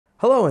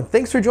Hello and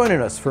thanks for joining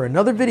us for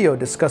another video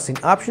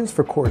discussing options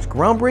for CORE's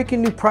groundbreaking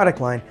new product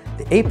line,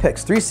 the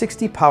Apex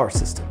 360 Power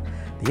System.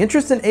 The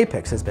interest in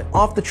Apex has been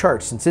off the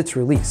charts since its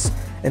release,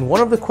 and one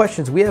of the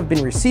questions we have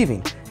been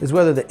receiving is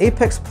whether the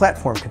Apex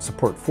platform can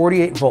support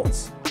 48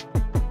 volts.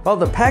 While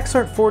the packs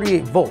aren't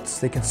 48 volts,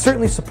 they can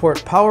certainly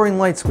support powering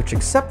lights which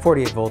accept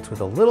 48 volts with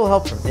a little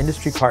help from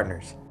industry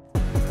partners.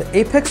 The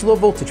Apex low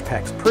voltage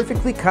packs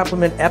perfectly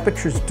complement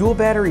Aputure's dual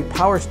battery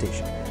power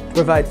station to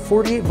provide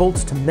 48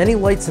 volts to many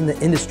lights in the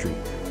industry,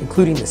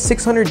 including the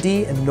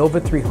 600D and Nova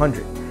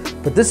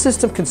 300. But this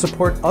system can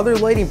support other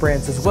lighting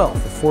brands as well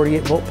for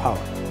 48 volt power.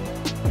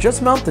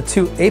 Just mount the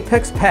two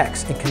Apex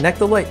packs and connect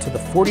the light to the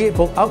 48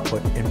 volt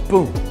output and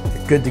boom,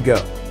 you're good to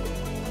go.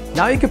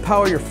 Now you can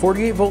power your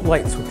 48 volt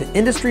lights with the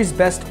industry's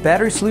best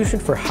battery solution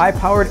for high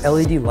powered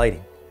LED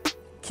lighting.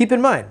 Keep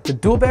in mind, the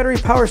dual battery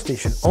power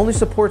station only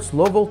supports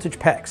low voltage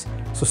packs,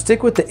 so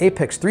stick with the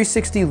Apex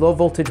 360 low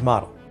voltage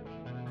model.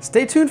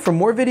 Stay tuned for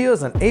more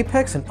videos on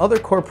Apex and other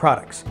CORE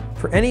products.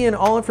 For any and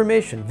all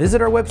information,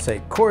 visit our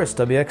website, CORE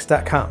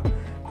SWX.com.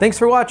 Thanks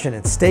for watching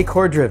and stay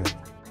CORE driven.